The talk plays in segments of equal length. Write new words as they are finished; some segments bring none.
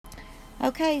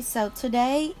Okay, so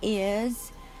today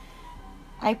is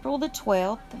April the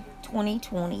 12th,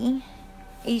 2020,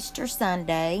 Easter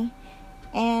Sunday,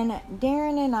 and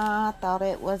Darren and I thought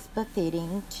it was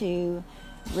befitting to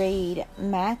read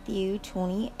Matthew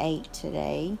 28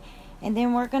 today, and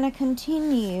then we're going to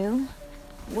continue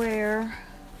where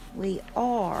we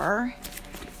are,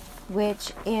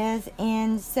 which is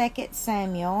in 2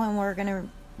 Samuel, and we're going to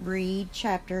read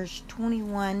chapters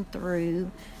 21 through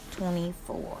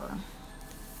 24.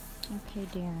 Okay,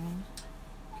 Darren.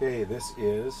 Okay, this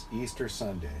is Easter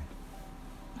Sunday.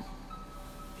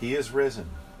 He is risen.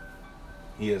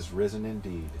 He is risen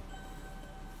indeed.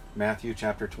 Matthew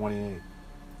chapter 28.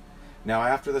 Now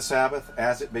after the Sabbath,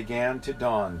 as it began to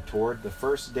dawn toward the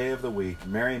first day of the week,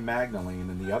 Mary Magdalene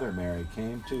and the other Mary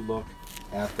came to look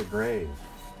at the grave.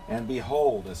 And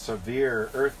behold, a severe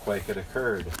earthquake had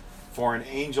occurred, for an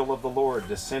angel of the Lord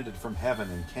descended from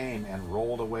heaven and came and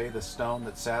rolled away the stone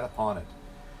that sat upon it.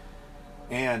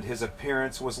 And his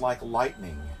appearance was like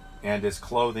lightning, and his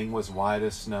clothing was white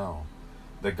as snow.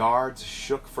 The guards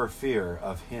shook for fear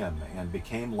of him and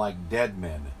became like dead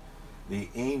men. The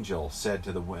angel said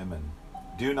to the women,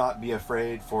 "Do not be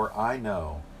afraid, for I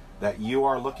know that you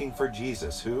are looking for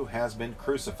Jesus, who has been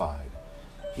crucified.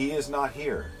 He is not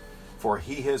here, for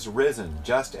he has risen,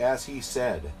 just as he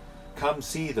said. Come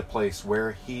see the place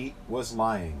where he was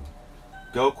lying.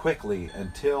 Go quickly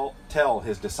and tell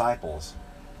his disciples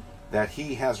that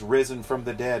he has risen from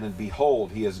the dead, and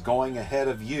behold, he is going ahead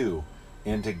of you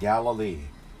into Galilee.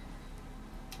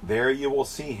 There you will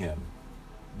see him.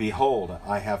 Behold,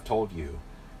 I have told you."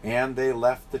 And they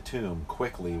left the tomb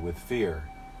quickly with fear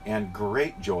and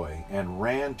great joy, and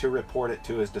ran to report it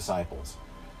to his disciples.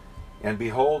 And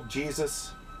behold,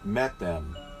 Jesus met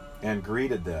them and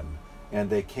greeted them, and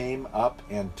they came up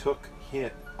and took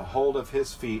hold of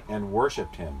his feet and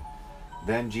worshipped him.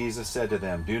 Then Jesus said to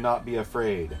them, "Do not be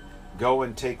afraid. Go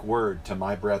and take word to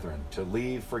my brethren to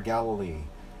leave for Galilee,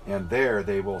 and there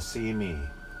they will see me."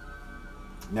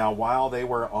 Now while they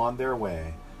were on their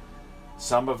way,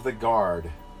 some of the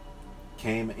guard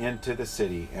came into the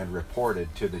city and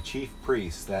reported to the chief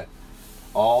priests that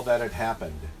all that had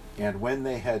happened. And when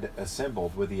they had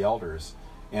assembled with the elders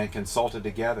and consulted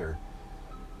together,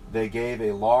 they gave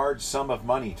a large sum of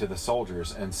money to the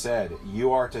soldiers and said,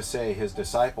 "You are to say his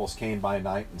disciples came by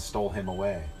night and stole him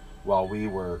away while we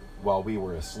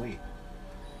were asleep.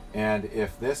 And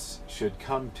if this should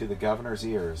come to the governor's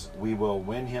ears, we will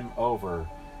win him over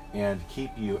and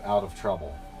keep you out of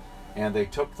trouble." And they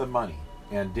took the money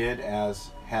and did as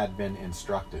had been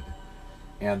instructed.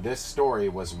 And this story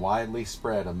was widely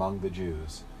spread among the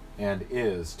Jews, and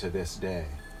is to this day.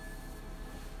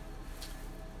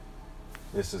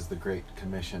 This is the Great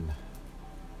Commission.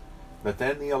 But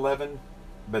the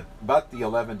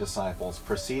 11 disciples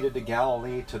proceeded to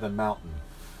Galilee, to the mountain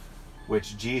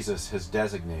which Jesus had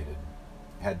designated.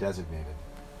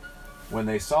 When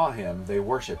they saw him, they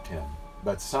worshipped him,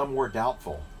 but some were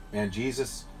doubtful. And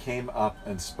Jesus came up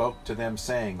and spoke to them,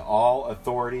 saying, "All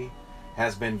authority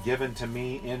has been given to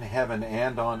me in heaven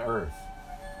and on earth.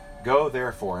 Go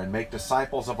therefore and make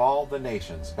disciples of all the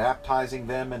nations, baptizing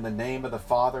them in the name of the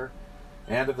Father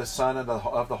and of the Son and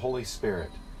of the Holy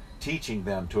Spirit, teaching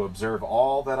them to observe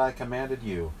all that I commanded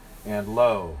you. And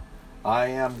lo, I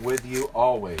am with you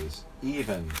always,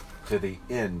 even to the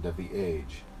end of the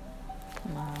age."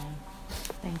 Wow.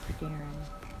 Thank you, Darren.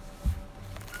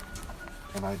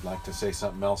 And I'd like to say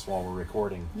something else while we're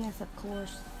recording. Yes, of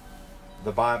course.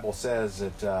 The Bible says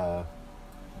that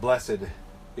blessed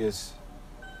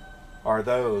are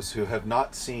those who have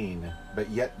not seen but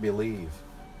yet believe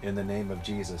in the name of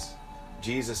Jesus.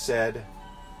 Jesus said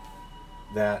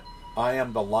that I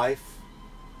am the life,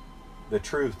 the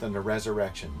truth, and the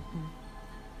resurrection. Mm-hmm.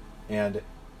 And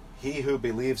he who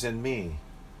believes in me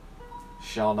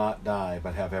shall not die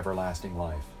but have everlasting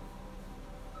life.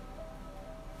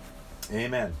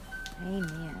 Amen.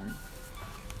 Amen.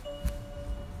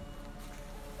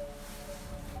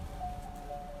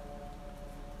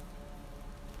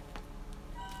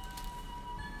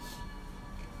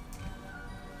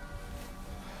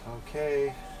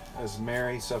 Okay, as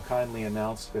Mary so kindly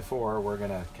announced before, we're going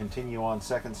to continue on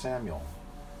 2 Samuel,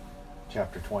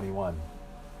 chapter 21.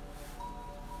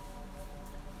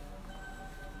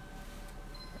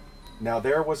 Now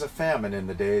there was a famine in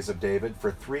the days of David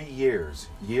for 3 years,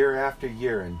 year after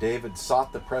year, and David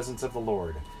sought the presence of the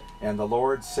Lord. And the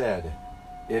Lord said,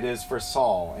 "It is for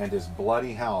Saul and his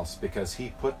bloody house, because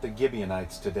he put the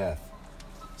Gibeonites to death."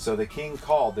 So the king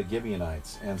called the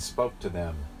Gibeonites and spoke to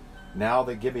them. Now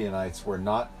the Gibeonites were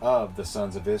not of the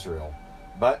sons of Israel,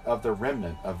 but of the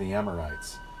remnant of the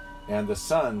Amorites. And the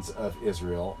sons of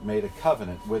Israel made a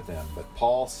covenant with them,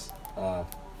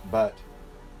 but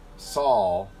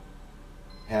Saul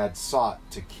had sought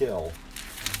to kill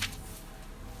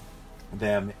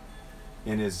them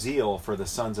in his zeal for the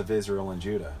sons of Israel and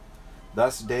Judah.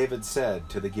 Thus David said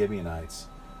to the Gibeonites,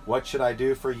 "What should I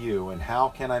do for you, and how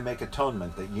can I make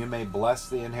atonement that you may bless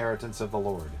the inheritance of the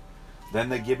Lord?" Then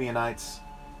the Gibeonites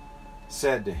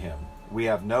said to him, "We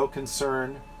have no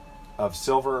concern of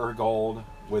silver or gold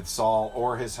with Saul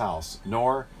or his house,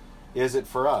 nor is it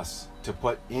for us to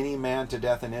put any man to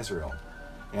death in Israel."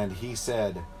 And he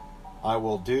said, "I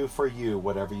will do for you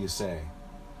whatever you say."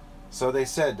 So they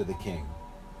said to the king,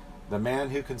 "The man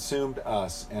who consumed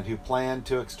us and who planned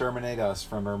to exterminate us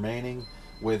from remaining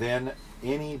within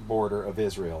any border of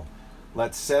Israel,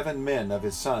 let 7 men of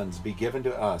his sons be given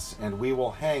to us, and we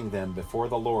will hang them before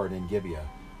the Lord in Gibeah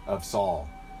of Saul,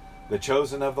 the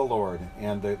chosen of the Lord."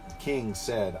 And the king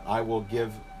said, I will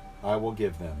give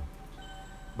them.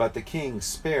 But the king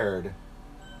spared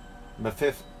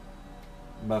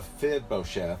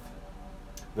Mephibosheth,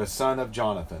 the son of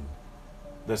Jonathan,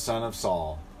 the son of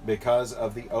Saul, because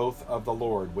of the oath of the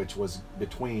Lord which was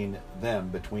between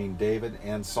David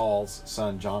and Saul's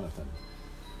son Jonathan.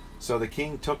 So the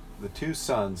king took the 2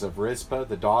 sons of Rizpah,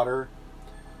 the daughter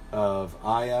of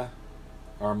Aiah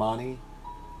Armani,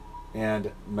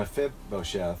 and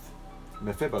Mephibosheth,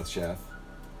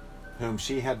 whom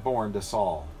she had borne to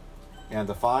Saul, and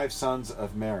the 5 sons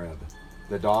of Merib,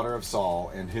 the daughter of Saul,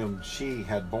 and whom she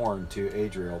had borne to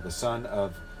Adriel, the son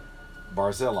of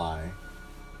Barzillai,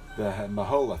 the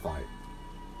Maholathite.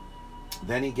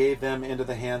 Then he gave them into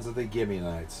the hands of the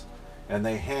Gibeonites, and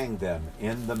they hanged them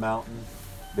in the mountain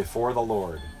before the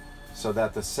Lord, so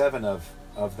that the 7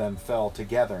 of them fell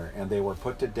together, and they were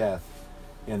put to death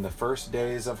in the first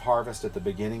days of harvest at the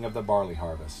beginning of the barley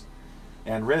harvest.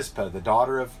 And Rizpah, the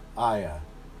daughter of Aiah,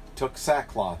 took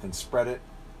sackcloth and spread it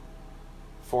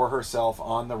for herself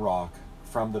on the rock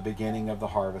from the beginning of the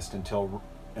harvest until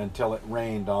it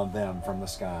rained on them from the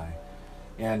sky.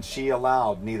 And she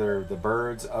allowed neither the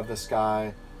birds of the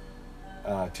sky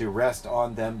to rest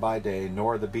on them by day,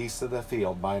 nor the beasts of the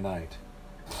field by night.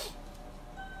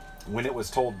 When it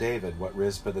was told David what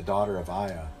Rizpah the daughter of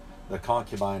Aiah, the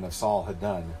concubine of Saul, had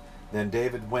done, then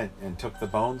David went and took the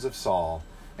bones of Saul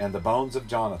and the bones of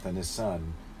Jonathan his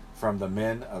son from the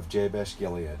men of Jabesh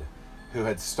Gilead, who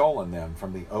had stolen them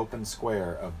from the open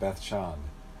square of Bethshan,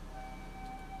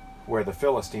 where the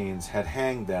Philistines had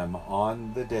hanged them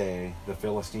on the day the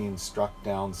Philistines struck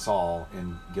down Saul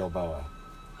in Gilboa.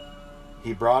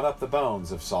 He brought up the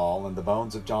bones of Saul and the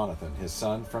bones of Jonathan his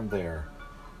son from there,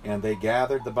 and they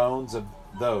gathered the bones of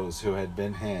those who had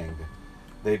been hanged.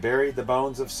 They buried the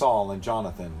bones of Saul and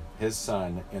Jonathan his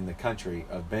son in the country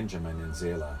of Benjamin in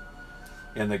Zelah,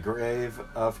 in the grave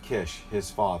of Kish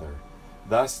his father.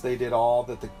 Thus they did all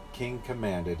that the king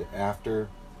commanded. After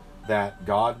that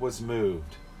God was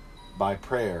moved by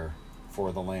prayer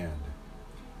for the land.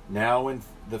 Now when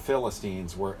the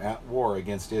Philistines were at war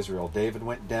against Israel, David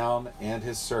went down and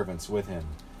his servants with him.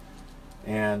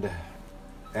 And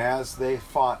as they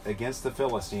fought against the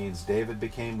Philistines, David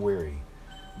became weary.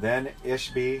 Then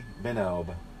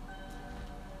Ishbi-Benob,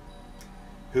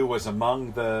 who was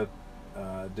among the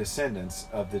descendants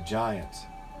of the giant,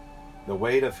 the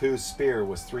weight of whose spear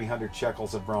was 300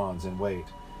 shekels of bronze in weight,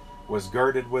 was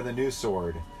girded with a new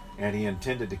sword, and he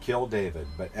intended to kill David.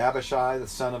 But Abishai, the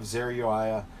son of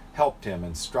Zeruiah, helped him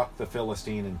and struck the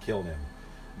Philistine and killed him.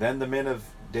 Then the men of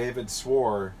David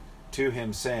swore to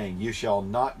him, saying, "You shall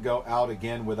not go out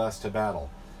again with us to battle,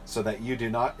 so that you do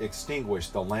not extinguish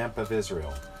the lamp of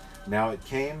Israel." Now it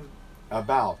came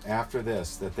about after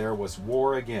this that there was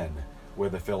war again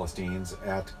with the Philistines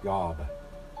at Gob.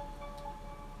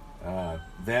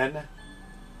 Then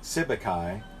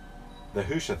Sibbecai, the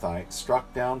Hushathite,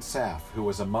 struck down Saph, who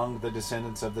was among the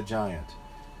descendants of the giant.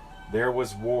 There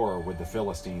was war with the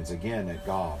Philistines again at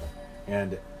Gob.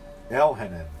 And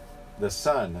Elhanan, the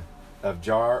son of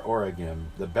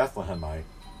Jar-Oregim, the Bethlehemite,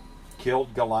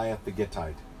 killed Goliath the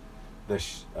Gittite,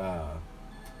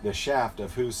 the shaft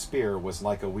of whose spear was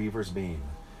like a weaver's beam.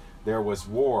 There was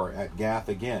war at Gath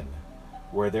again,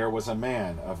 where there was a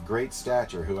man of great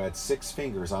stature who had 6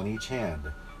 fingers on each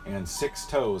hand and 6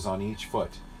 toes on each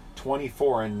foot,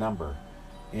 24 in number,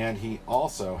 and he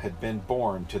also had been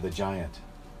born to the giant.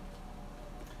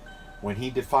 When he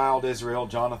defiled Israel,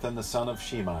 Jonathan the son of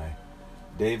Shimei,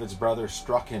 David's brother,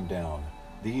 struck him down.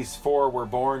 These 4 were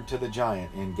born to the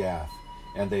giant in Gath,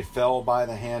 and they fell by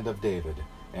the hand of David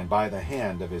and by the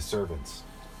hand of his servants.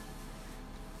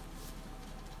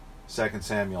 2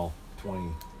 Samuel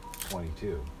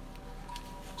 22,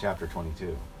 chapter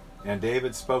 22. And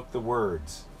David spoke the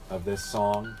words of this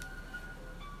song.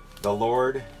 The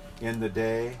Lord, in the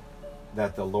day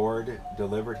that the Lord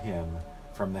delivered him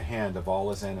from the hand of all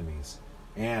his enemies,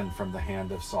 and from the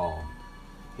hand of Saul.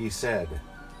 He said,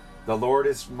 The Lord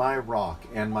is my rock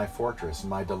and my fortress,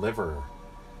 my deliverer.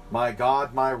 My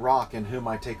God, my rock in whom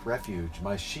I take refuge,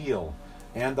 my shield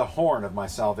and the horn of my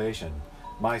salvation,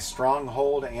 my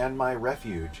stronghold and my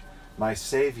refuge, my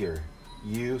Savior,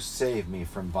 you save me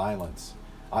from violence.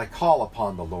 I call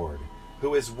upon the Lord,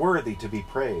 who is worthy to be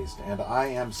praised, and I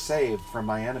am saved from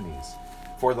my enemies.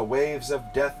 For the waves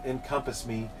of death encompassed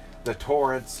me, the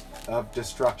torrents of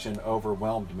destruction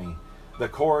overwhelmed me. The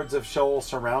cords of Sheol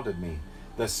surrounded me,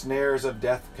 the snares of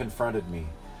death confronted me.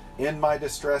 In my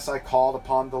distress I called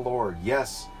upon the Lord.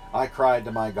 Yes, I cried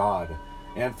to my God,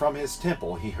 and from his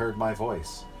temple he heard my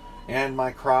voice. And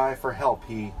my cry for help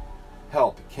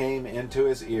came into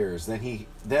his ears.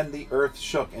 Then the earth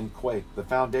shook and quaked. The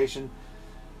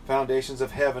foundations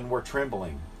of heaven were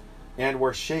trembling, and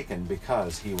were shaken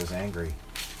because he was angry.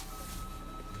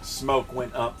 Smoke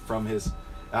went up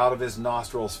out of his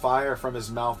nostrils. Fire from his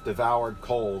mouth devoured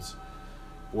coals.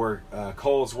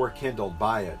 Coals were kindled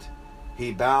by it.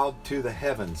 He bowed to the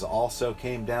heavens, also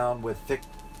came down with thick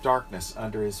darkness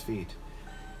under his feet.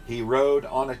 He rode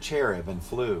on a cherub and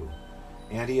flew,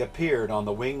 and he appeared on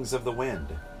the wings of the wind.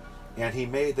 And he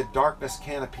made the darkness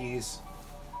canopies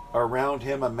around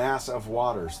him, a mass of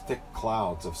waters, thick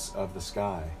clouds of the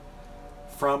sky.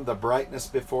 From the brightness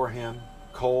before him,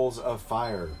 coals of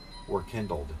fire were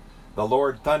kindled. The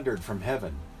Lord thundered from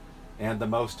heaven, and the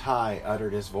Most High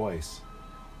uttered his voice.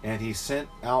 And he sent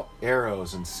out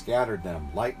arrows and scattered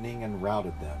them, lightning and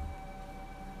routed them.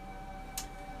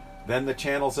 Then the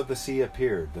channels of the sea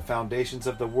appeared. The foundations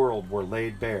of the world were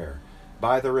laid bare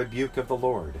by the rebuke of the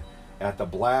Lord. At the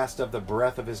blast of the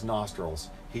breath of his nostrils,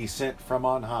 he sent from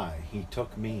on high. He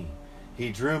took me.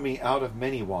 He drew me out of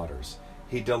many waters.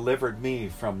 He delivered me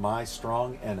from my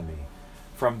strong enemy,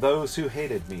 from those who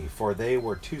hated me, for they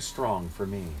were too strong for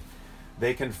me.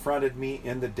 They confronted me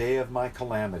in the day of my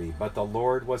calamity, but the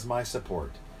Lord was my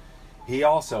support. He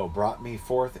also brought me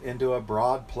forth into a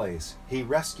broad place. He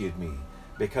rescued me,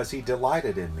 because he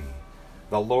delighted in me.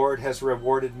 The Lord has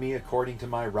rewarded me according to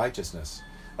my righteousness.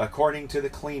 According to the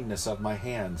cleanness of my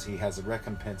hands he has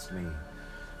recompensed me.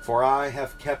 For I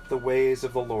have kept the ways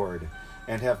of the Lord,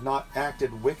 and have not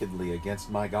acted wickedly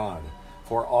against my God.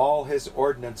 For all his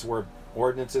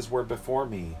ordinances were before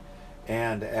me,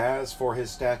 and as for his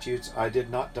statutes, I did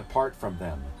not depart from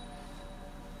them.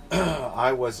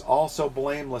 I was also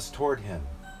blameless toward him,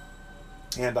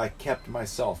 and I kept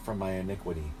myself from my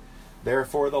iniquity.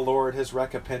 Therefore the Lord has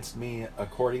recompensed me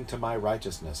according to my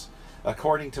righteousness,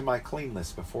 according to my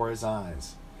cleanness before his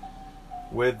eyes.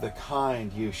 With the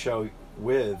kind you show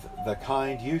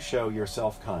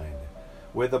yourself kind.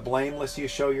 With the blameless you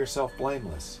show yourself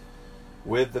blameless.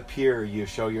 With the pure you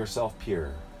show yourself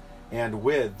pure. And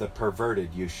with the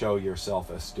perverted you show yourself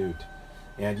astute.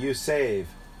 And you save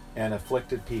an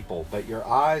afflicted people, but your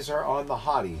eyes are on the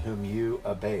haughty whom you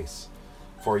abase.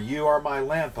 For you are my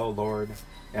lamp, O Lord,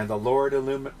 and the Lord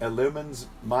illumines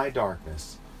my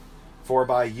darkness. For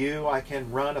by you I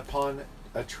can run upon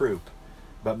a troop,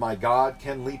 but my God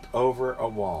can leap over a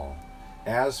wall.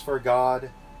 As for God,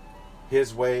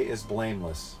 his way is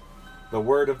blameless. The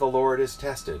word of the Lord is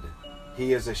tested.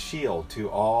 He is a shield to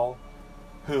all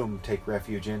whom take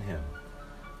refuge in him.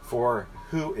 For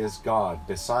who is God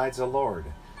besides the Lord?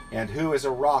 And who is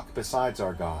a rock besides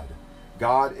our God?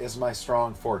 God is my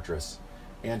strong fortress,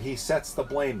 and he sets the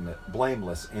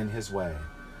blameless in his way.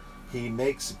 He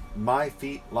makes my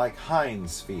feet like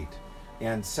hinds' feet,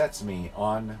 and sets me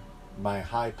on my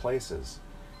high places.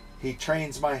 He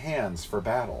trains my hands for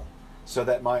battle, so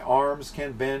that my arms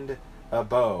can bend a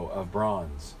bow of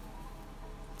bronze.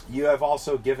 You have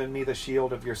also given me the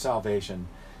shield of your salvation,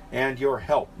 and your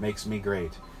help makes me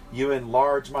great. You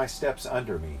enlarge my steps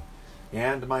under me,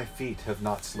 and my feet have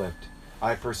not slipped.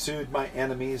 I pursued my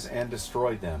enemies and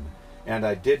destroyed them, and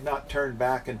I did not turn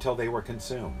back until they were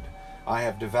consumed. I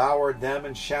have devoured them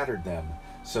and shattered them,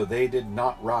 so they did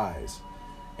not rise,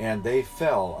 and they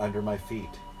fell under my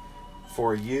feet.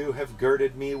 For you have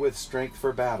girded me with strength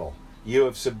for battle. You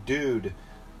have subdued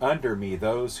under me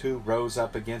those who rose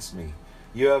up against me.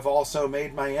 You have also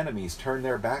made my enemies turn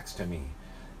their backs to me,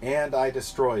 and I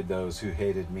destroyed those who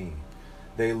hated me.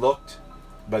 They looked,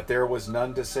 but there was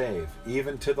none to save,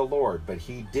 even to the Lord, but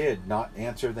he did not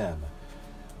answer them.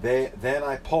 Then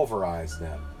I pulverized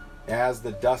them as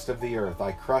the dust of the earth.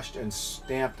 I crushed and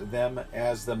stamped them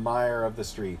as the mire of the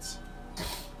streets.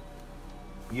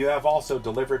 You have also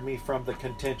delivered me from the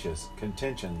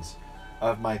contentions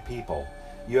of my people.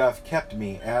 You have kept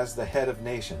me as the head of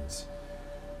nations.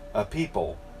 A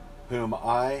people whom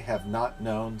I have not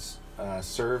known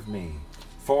serve me.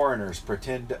 Foreigners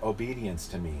pretend obedience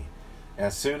to me.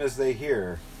 As soon as they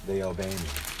hear, they obey me.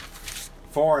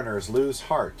 Foreigners lose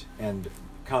heart and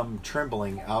come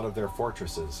trembling out of their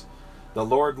fortresses. The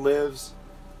Lord lives,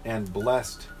 and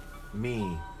blessed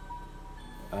me,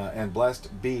 and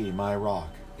blessed be my rock,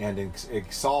 and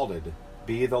exalted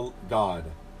be the God,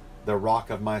 the rock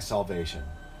of my salvation.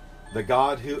 The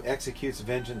God who executes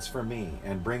vengeance for me,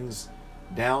 and brings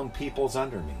down peoples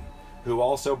under me, who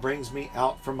also brings me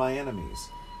out from my enemies.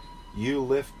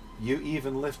 You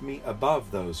even lift me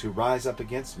above those who rise up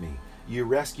against me. You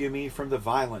rescue me from the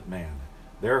violent man.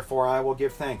 Therefore I will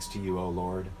give thanks to you, O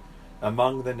Lord,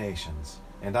 among the nations,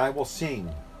 and I will sing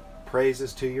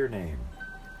praises to your name.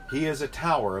 He is a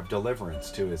tower of deliverance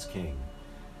to his king,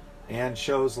 and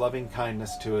shows loving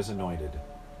kindness to his anointed,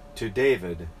 to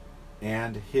David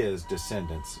and his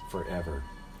descendants forever.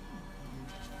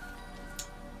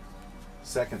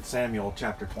 2 Samuel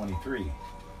chapter 23.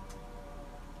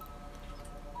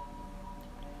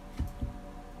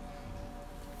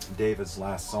 David's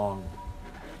last song.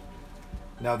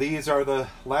 Now these are the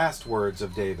last words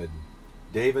of David.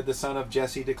 David the son of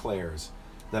Jesse declares,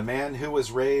 the man who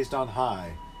was raised on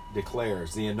high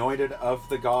declares, the anointed of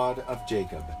the God of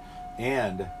Jacob,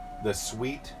 and the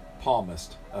sweet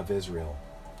psalmist of Israel,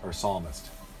 or psalmist.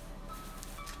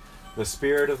 The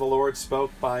Spirit of the Lord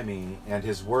spoke by me, and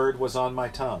his word was on my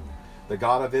tongue. The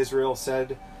God of Israel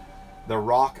said, the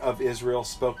rock of Israel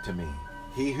spoke to me.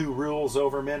 He who rules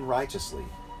over men righteously,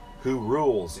 who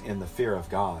rules in the fear of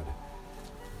God,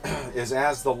 is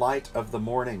as the light of the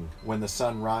morning when the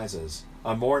sun rises,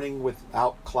 a morning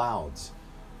without clouds,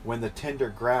 when the tender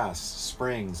grass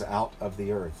springs out of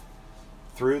the earth,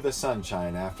 through the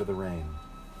sunshine after the rain.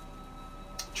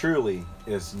 Truly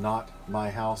is not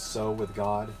my house so with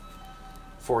God,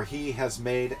 for he has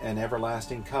made an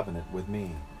everlasting covenant with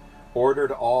me,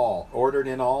 ordered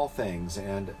in all things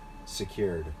and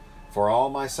secured. For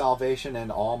all my salvation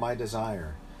and all my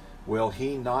desire, will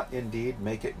he not indeed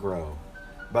make it grow?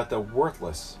 But the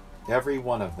worthless, every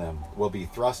one of them, will be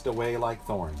thrust away like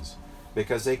thorns,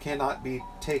 because they cannot be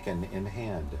taken in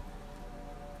hand.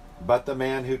 But the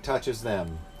man who touches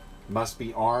them must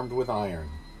be armed with iron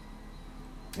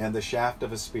and the shaft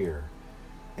of a spear,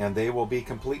 and they will be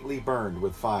completely burned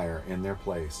with fire in their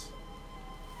place.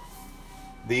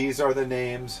 These are the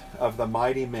names of the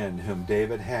mighty men whom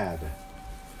David had: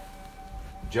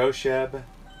 Josheb,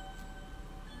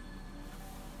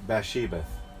 Bathshebeth,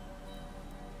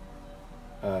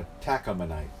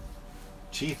 Tachamonite,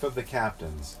 chief of the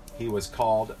captains. He was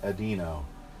called Adino,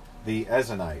 the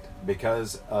Ezonite,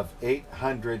 because of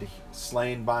 800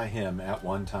 slain by him at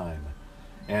one time.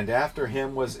 And after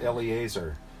him was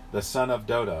Eleazar, the son of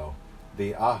Dodo,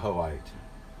 the Ahohite,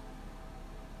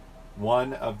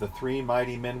 one of the three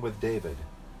mighty men with David,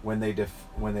 when they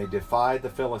defied the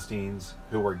Philistines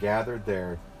who were gathered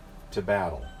there to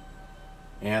battle,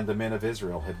 and the men of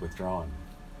Israel had withdrawn.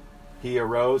 He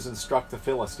arose and struck the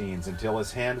Philistines until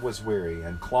his hand was weary,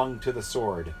 and clung to the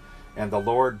sword. And the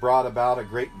Lord brought about a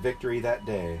great victory that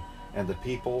day, and the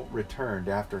people returned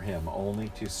after him only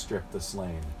to strip the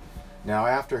slain. Now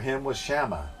after him was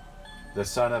Shammah, the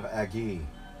son of Agi,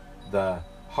 the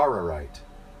Hararite.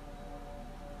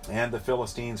 And the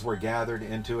Philistines were gathered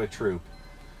into a troop,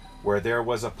 where there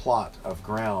was a plot of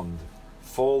ground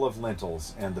full of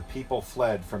lentils, and the people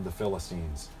fled from the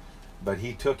Philistines. But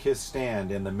he took his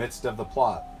stand in the midst of the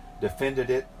plot, defended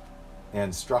it,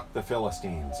 and struck the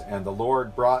Philistines. And the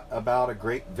Lord brought about a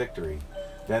great victory.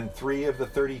 Then 3 of the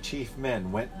 30 chief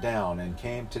men went down and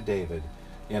came to David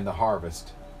in the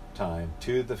harvest time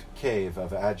to the cave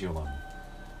of Adullam,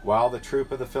 while the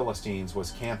troop of the Philistines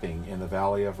was camping in the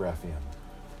valley of Rephaim.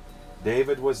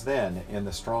 David was then in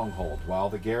the stronghold, while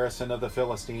the garrison of the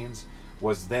Philistines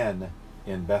was then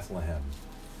in Bethlehem.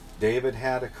 David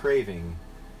had a craving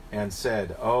and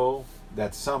said, "Oh,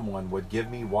 that someone would give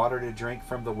me water to drink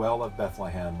from the well of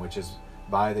Bethlehem, which is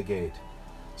by the gate."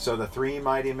 So the 3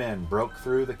 mighty men broke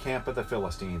through the camp of the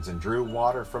Philistines and drew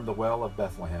water from the well of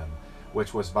Bethlehem,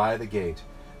 which was by the gate.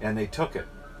 And they took it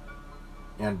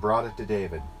and brought it to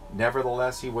David.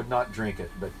 Nevertheless he would not drink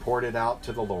it, but poured it out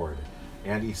to the Lord.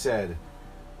 And he said,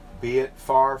 "Be it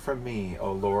far from me,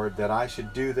 O Lord, that I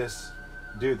should do this.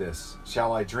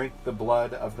 Shall I drink the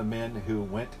blood of the men who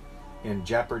went in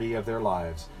jeopardy of their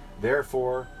lives?"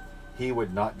 Therefore he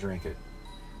would not drink it.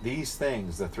 These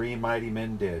things the 3 mighty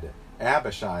men did.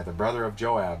 Abishai, the brother of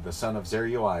Joab, the son of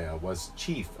Zeruiah, was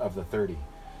chief of the 30.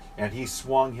 And he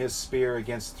swung his spear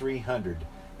against 300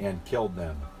 and killed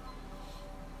them.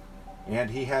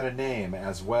 And he had a name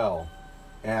as well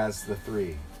as the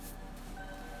 3.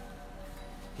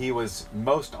 He was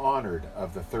most honored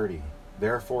of the 30.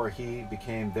 Therefore he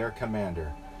became their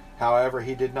commander. However,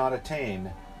 he did not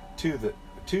attain to the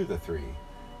 3.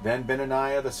 Then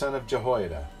Benaniah the son of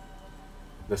Jehoiada,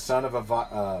 the son of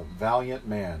a valiant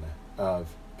man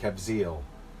of Kabzeel,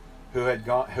 who had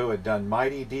done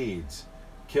mighty deeds,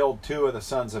 killed 2 of the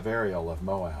sons of Ariel of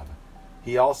Moab.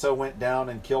 He also went down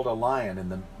and killed a lion in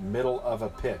the middle of a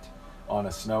pit on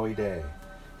a snowy day.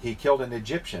 He killed an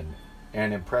Egyptian,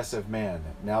 an impressive man.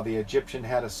 Now the Egyptian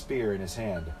had a spear in his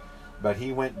hand, but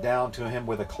he went down to him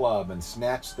with a club and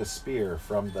snatched the spear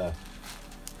from the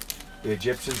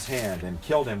Egyptian's hand and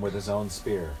killed him with his own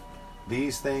spear.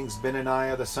 These things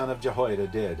Benaniah the son of Jehoiada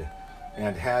did,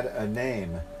 and had a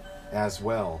name as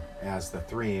well as the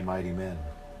 3 mighty men.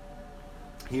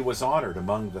 He was honored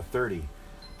among the 30,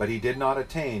 but he did not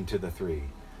attain to the 3.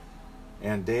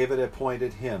 And David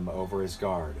appointed him over his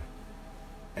guard.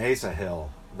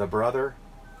 Asahel, the brother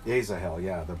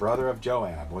of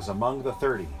Joab, was among the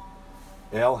 30.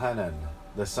 Elhanan,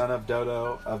 the son of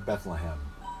Dodo of Bethlehem.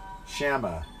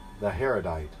 Shammah, the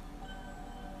Harodite.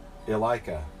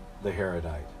 Elika, the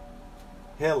Harodite.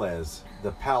 Helez,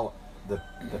 the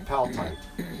Paltite.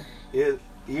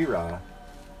 Ira,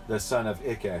 the son of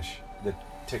Ikesh, the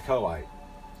Tekoite.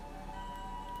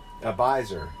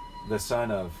 Abiezer, the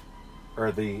son of,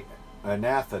 the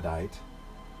Anathodite.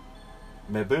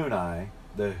 Mebunai,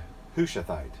 the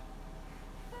Hushathite.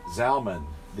 Zalman,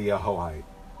 the Ahohite.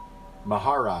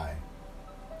 Maharai,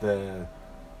 the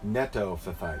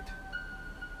Netophathite.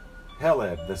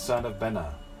 Heleb, the son of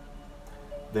Benah,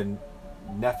 the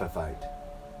Nephathite.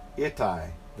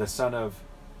 Ittai, the son of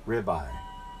Ribai,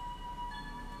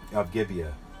 of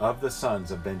Gibeah, of the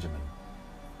sons of Benjamin.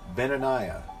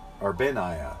 Benaiah,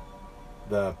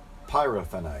 the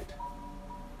Pyrothonite.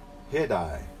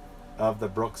 Hiddai, of the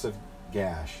brooks of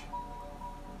Gash.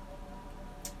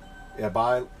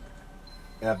 Abialban,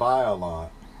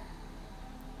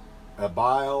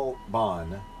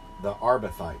 the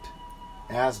Arbathite.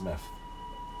 Asmith,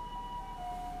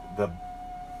 the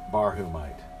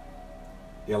Barhumite.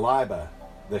 Eliba,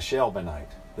 the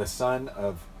Shelbanite, the son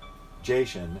of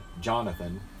Jashan,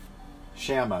 Jonathan.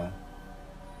 Shammah,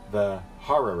 the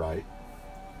Hararite.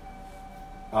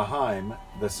 Ahim,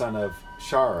 the son of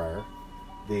Sharar,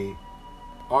 the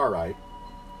Arite.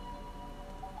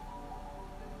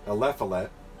 Eliphalet,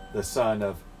 the son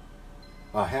of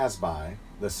Ahasbai,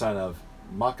 the son of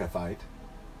Maacathite.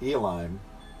 Elim,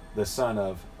 the son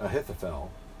of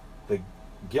Ahithophel, the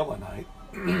Gilonite.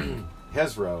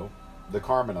 Hezro, the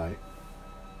Carmenite.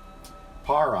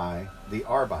 Parai, the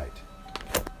Arbite.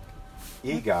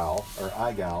 Igal,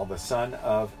 the son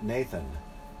of Nathan.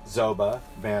 Zobah,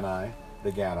 Bani,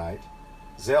 the Gadite.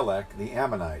 Zelek, the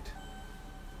Ammonite.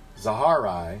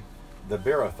 Zaharai, the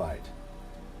Beerothite.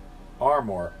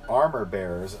 Armor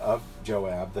bearers of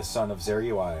Joab, the son of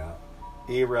Zeruiah.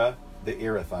 Ira, the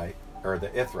Ithrite.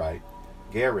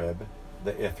 Garib,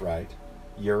 the Ithrite.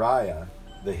 Uriah,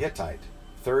 the Hittite.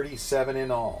 37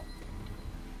 in all.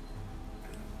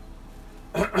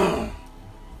 Excuse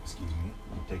me.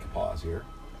 I'll take a pause here.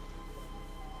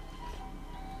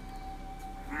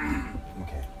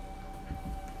 Okay.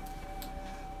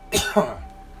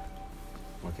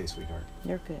 Okay, sweetheart.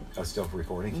 You're good. Oh, still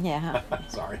recording? Yeah.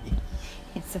 Sorry.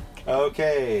 It's okay.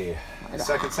 Okay.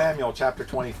 2 Samuel chapter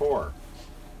 24.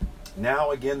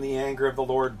 Now again the anger of the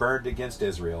Lord burned against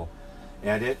Israel,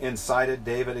 and it incited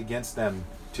David against them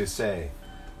to say,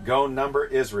 Go number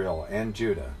Israel and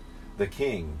Judah. The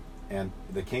king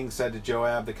said to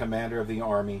Joab, the commander of the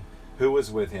army, who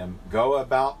was with him, Go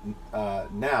about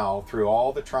now through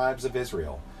all the tribes of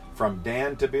Israel, from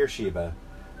Dan to Beersheba,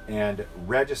 and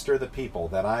register the people,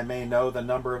 that I may know the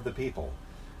number of the people.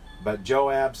 But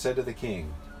Joab said to the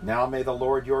king, Now may the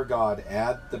Lord your God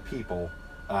add the people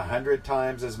 100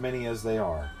 times as many as they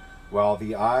are, while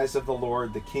the eyes of the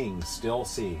Lord the king still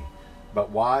see. But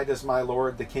why does my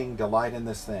lord the king delight in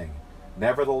this thing?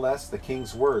 Nevertheless, the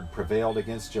king's word prevailed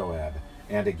against Joab,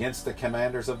 and against the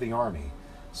commanders of the army.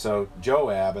 So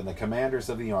Joab and the commanders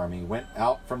of the army went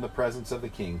out from the presence of the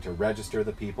king to register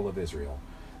the people of Israel.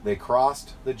 They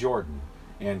crossed the Jordan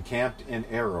and camped in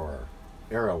Aroer,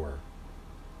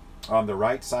 on the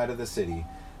right side of the city,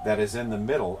 that is in the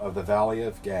middle of the valley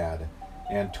of Gad,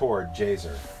 and toward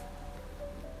Jazer.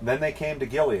 Then they came to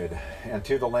Gilead, and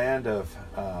to the land of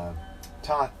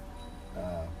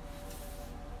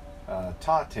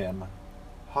Tatim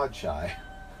Hodshai.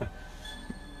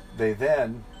 They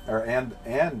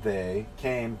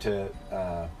came to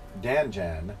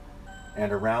Danjan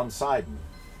and around Sidon,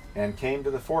 and came to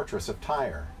the fortress of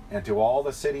Tyre, and to all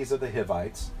the cities of the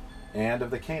Hivites and of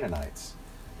the Canaanites.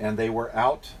 And they were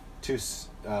out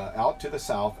out to the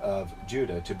south of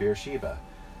Judah to Beersheba.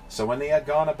 So when they had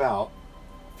gone about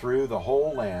through the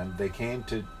whole land, they came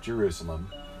to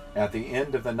Jerusalem at the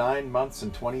end of the 9 months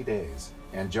and 20 days.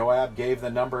 And Joab gave the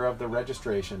number of the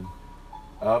registration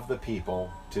of the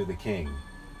people to the king.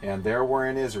 And there were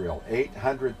in Israel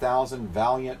 800,000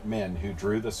 valiant men who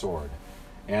drew the sword.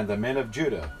 And the men of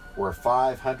Judah were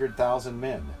 500,000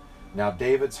 men. Now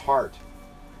David's heart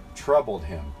troubled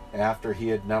him after he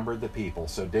had numbered the people.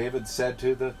 So David said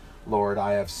to the Lord,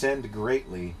 I have sinned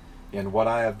greatly in what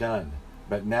I have done.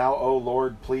 But now, O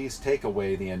Lord, please take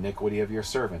away the iniquity of your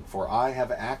servant, for I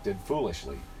have acted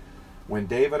foolishly. When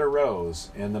David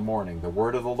arose in the morning, the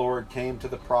word of the Lord came to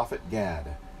the prophet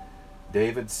Gad,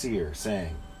 David's seer,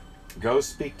 saying, Go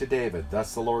speak to David,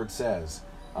 thus the Lord says,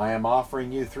 I am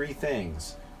offering you 3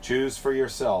 things. Choose for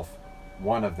yourself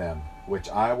one of them, which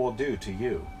I will do to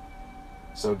you.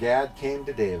 So Gad came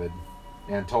to David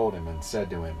and told him and said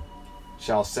to him,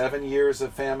 Shall 7 years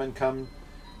of famine come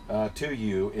to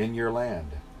you in your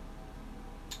land?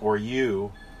 Or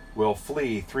you will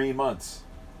flee 3 months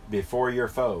before your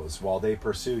foes while they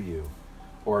pursue you?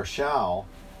 Or shall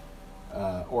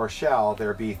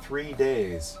there be 3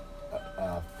 days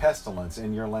pestilence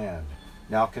in your land?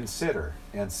 Now consider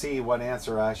and see what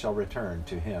answer I shall return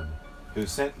to him who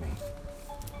sent me.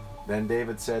 Then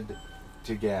David said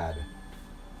to Gad,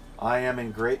 I am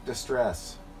in great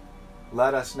distress.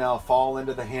 Let us now fall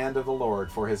into the hand of the Lord,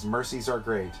 for his mercies are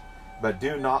great, but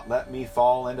do not let me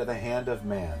fall into the hand of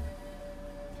man.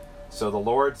 So the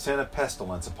Lord sent a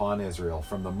pestilence upon Israel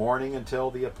from the morning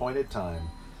until the appointed time,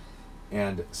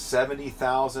 and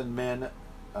 70,000 men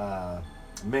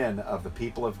of the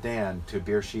people of Dan to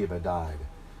Beersheba died.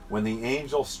 When the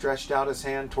angel stretched out his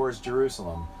hand towards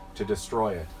Jerusalem to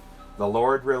destroy it, the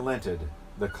Lord relented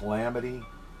the calamity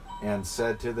and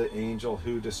said to the angel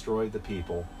who destroyed the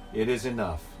people, It is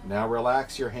enough. Now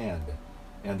relax your hand.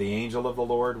 And the angel of the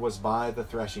Lord was by the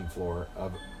threshing floor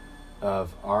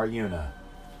of Araunah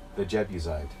the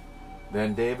Jebusite.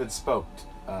 Then David spoke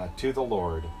to the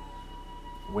Lord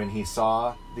when he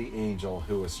saw the angel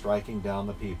who was striking down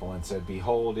the people, and said,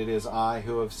 Behold, it is I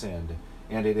who have sinned,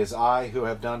 and it is I who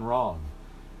have done wrong.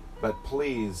 But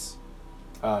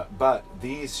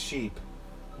these sheep,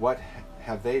 what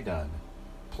have they done?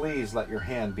 Please let your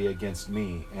hand be against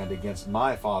me and against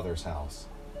my father's house.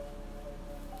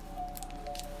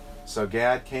 So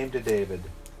Gad came to David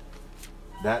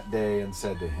that day and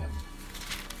said to him,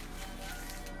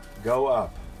 Go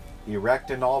up, erect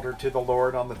an altar to the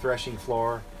Lord on the threshing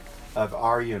floor of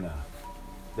Araunah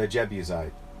the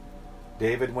Jebusite.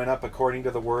 David went up according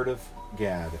to the word of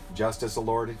Gad, just as the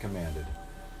Lord had commanded.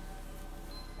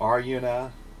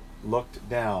 Araunah looked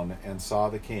down and saw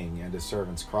the king and his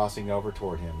servants crossing over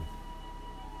toward him.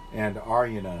 And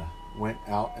Araunah went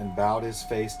out and bowed his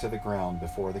face to the ground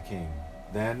before the king.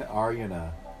 Then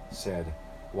Araunah said,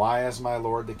 Why has my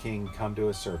lord the king come to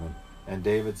his servant? And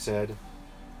David said,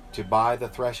 To buy the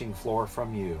threshing floor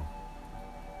from you,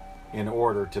 in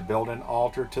order to build an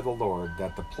altar to the Lord,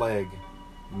 that the plague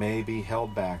may be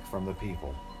held back from the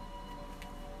people.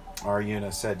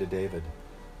 Araunah said to David,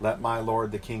 Let my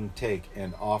lord the king take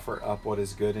and offer up what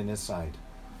is good in his sight.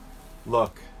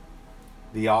 Look,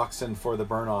 the oxen for the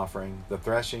burnt offering, the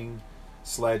threshing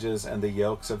sledges, and the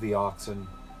yokes of the oxen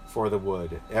for the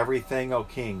wood. Everything, O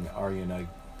king, Araunah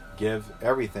gives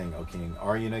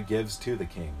to the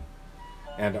king.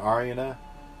 And Araunah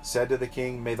said to the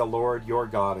king, May the Lord your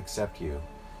God accept you.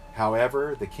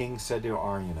 However, the king said to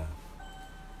Araunah,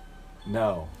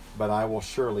 No, but I will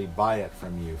surely buy it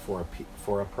from you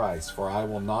for a price, for I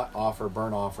will not offer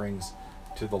burnt offerings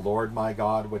to the Lord my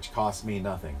God, which cost me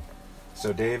nothing.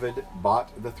 So David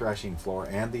bought the threshing floor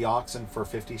and the oxen for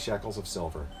 50 shekels of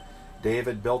silver.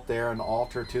 David built there an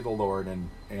altar to the Lord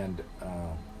and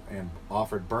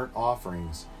offered burnt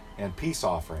offerings and peace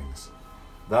offerings.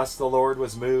 Thus the Lord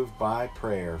was moved by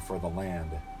prayer for the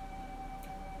land,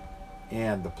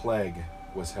 and the plague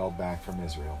was held back from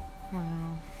Israel.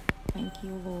 Wow. Thank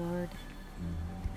you, Lord. Mm-hmm.